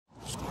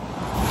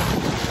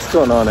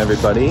What's going on,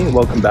 everybody?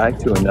 Welcome back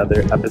to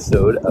another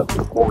episode of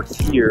Or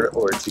Here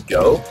or To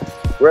Go.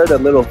 We're at a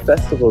little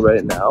festival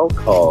right now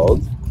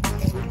called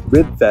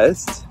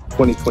Ribfest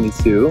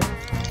 2022.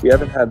 We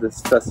haven't had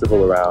this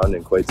festival around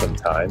in quite some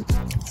time,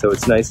 so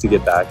it's nice to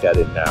get back at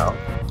it now.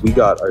 We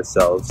got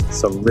ourselves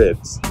some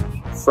ribs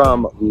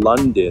from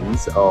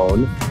London's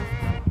own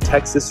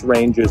Texas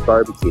Rangers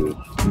Barbecue.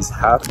 These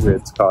half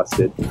ribs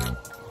costed,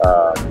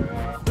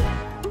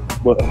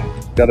 well,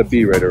 got a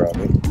bee right around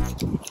me.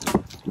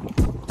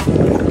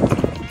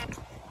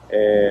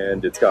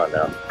 And it's gone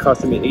now. It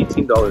costed me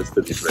 $18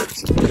 for these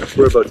ribs.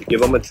 We're about to give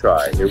them a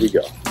try. Here we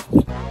go. We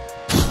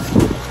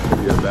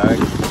are back,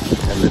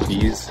 and the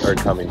bees are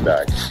coming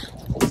back.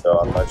 So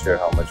I'm not sure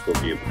how much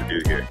we'll be able to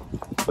do here.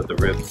 But the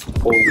ribs,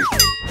 holy.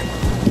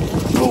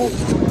 Oh.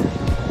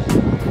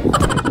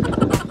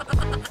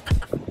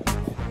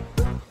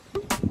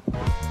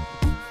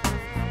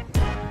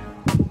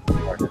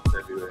 Hornets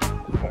everywhere.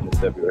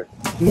 Hornets everywhere.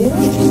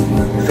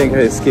 I think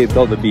I escaped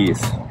all the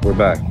bees. We're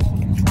back.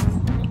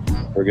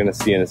 We're gonna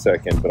see in a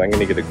second, but I'm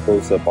gonna get a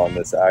close-up on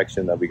this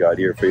action that we got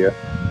here for you,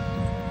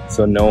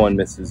 so no one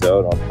misses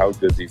out on how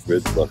good these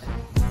ribs look.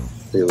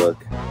 They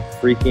look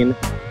freaking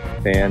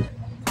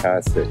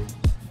fantastic.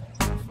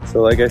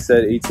 So like I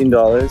said,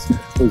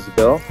 $18 was the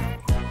bill.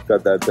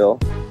 Got that bill.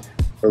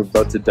 We're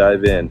about to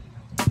dive in.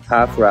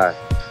 Half rack,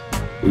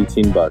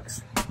 18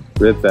 bucks.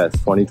 Ribfest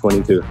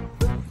 2022.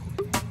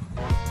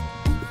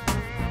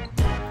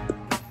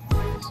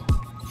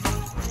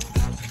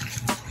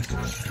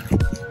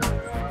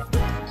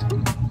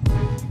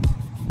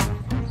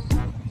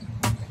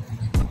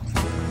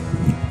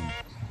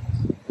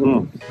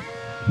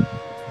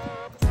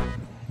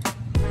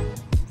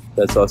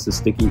 That sauce is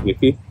sticky,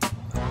 icky.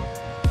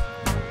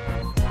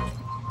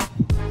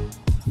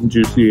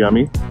 Juicy,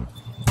 yummy.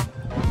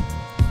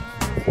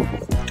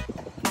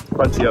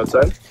 Crunchy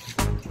outside.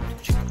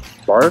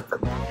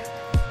 Bark.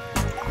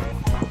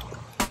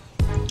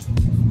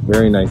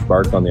 Very nice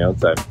bark on the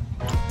outside.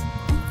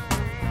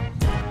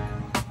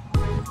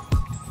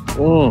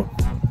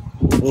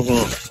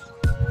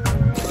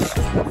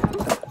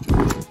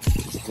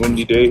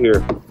 Windy day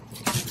here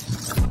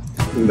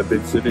in the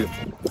big city.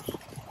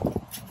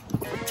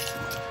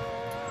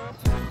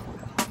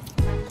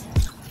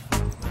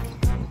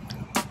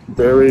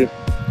 Very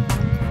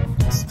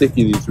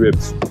sticky, these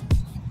ribs.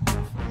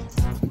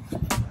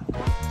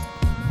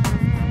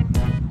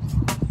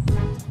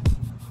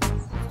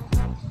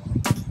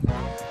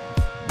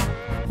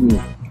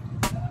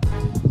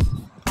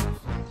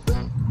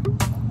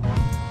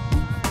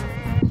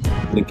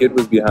 The kid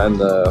was behind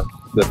the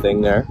thing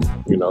there,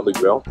 you know, the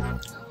grill,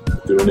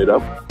 doing it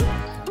up.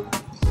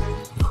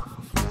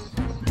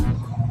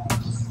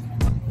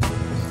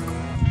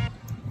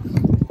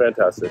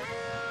 Fantastic.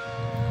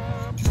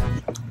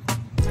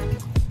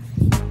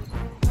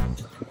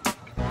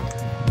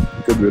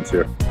 Good ribs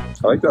here.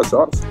 I like that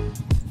sauce.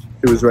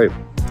 It was right.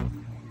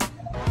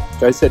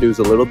 Guy said it was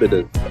a little bit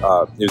of,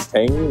 it was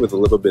tangy with a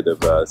little bit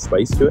of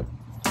spice to it.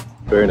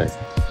 Very nice.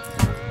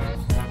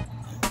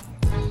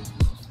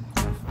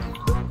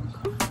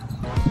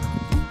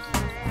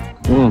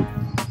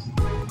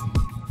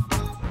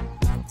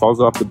 Falls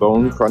off the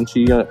bone,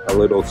 crunchy, a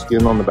little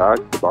skin on the back,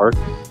 the bark.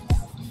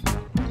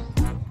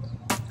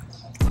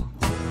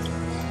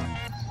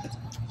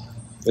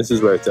 This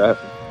is where it's at.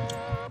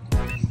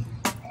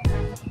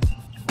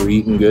 We're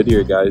eating good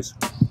here, guys.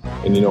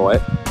 And you know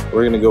what?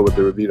 We're gonna go with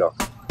the Ribito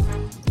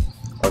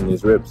on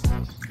these ribs.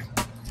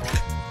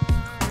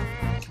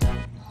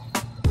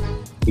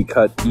 He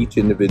cut each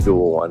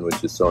individual one,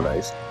 which is so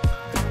nice.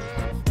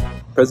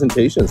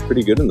 Presentation is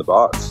pretty good in the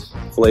box.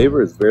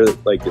 Flavor is very,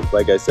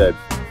 like I said,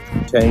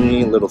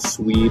 tangy, a little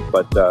sweet,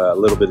 but a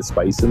little bit of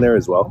spice in there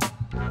as well.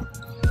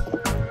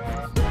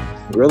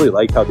 I really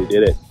like how they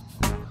did it.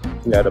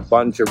 You had a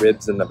bunch of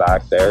ribs in the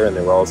back there, and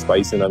they were all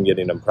spicing them,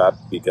 getting them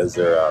prepped because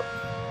they're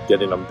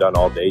getting them done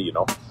all day, you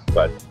know.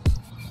 But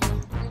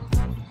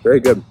very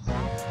good.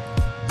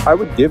 I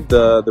would give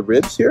the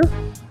ribs here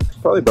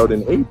probably about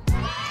an 8.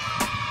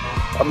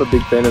 I'm a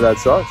big fan of that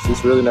sauce.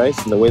 It's really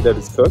nice, and the way that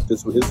it's cooked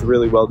is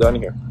really well done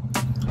here.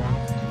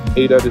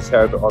 8 out of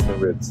 10 on the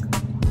ribs.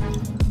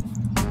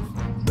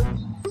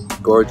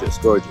 Gorgeous,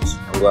 gorgeous.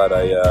 I'm glad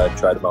I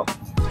tried them out.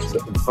 So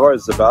as far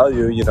as the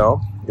value, you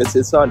know,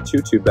 it's not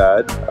too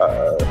bad.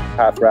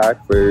 Half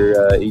rack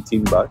for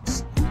 18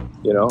 bucks.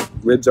 You know,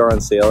 ribs are on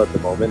sale at the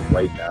moment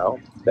right now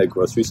at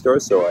grocery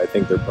stores, so I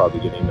think they're probably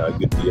getting a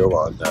good deal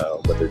on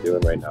what they're doing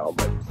right now.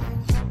 But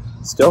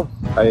still,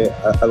 I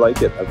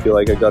like it. I feel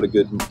like I got a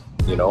good,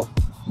 you know,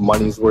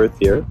 money's worth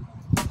here.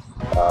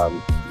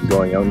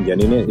 Going out and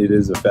getting it. It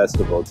is a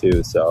festival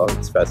too, so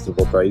it's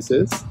festival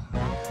prices.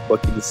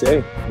 What can you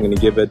say? I'm going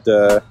to give it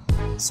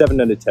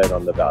 7 out of 10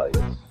 on the value.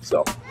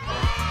 So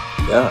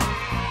yeah,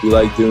 if you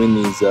like doing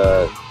these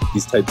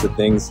types of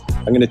things,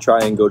 I'm going to try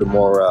and go to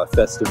more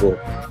festival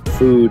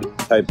food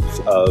types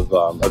of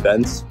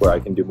events where I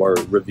can do more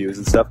reviews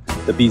and stuff.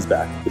 The bee's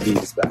back. The bee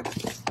is back.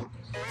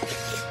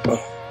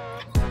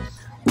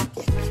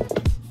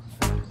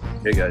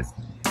 Okay guys,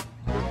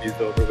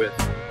 review's over with.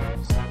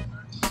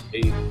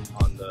 8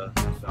 on the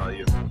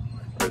value.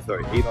 Or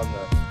sorry, 8 on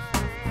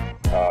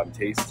the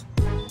taste,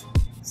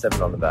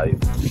 7 on the value.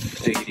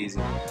 Take it easy.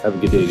 Have a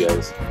good day,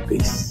 guys.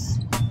 Peace.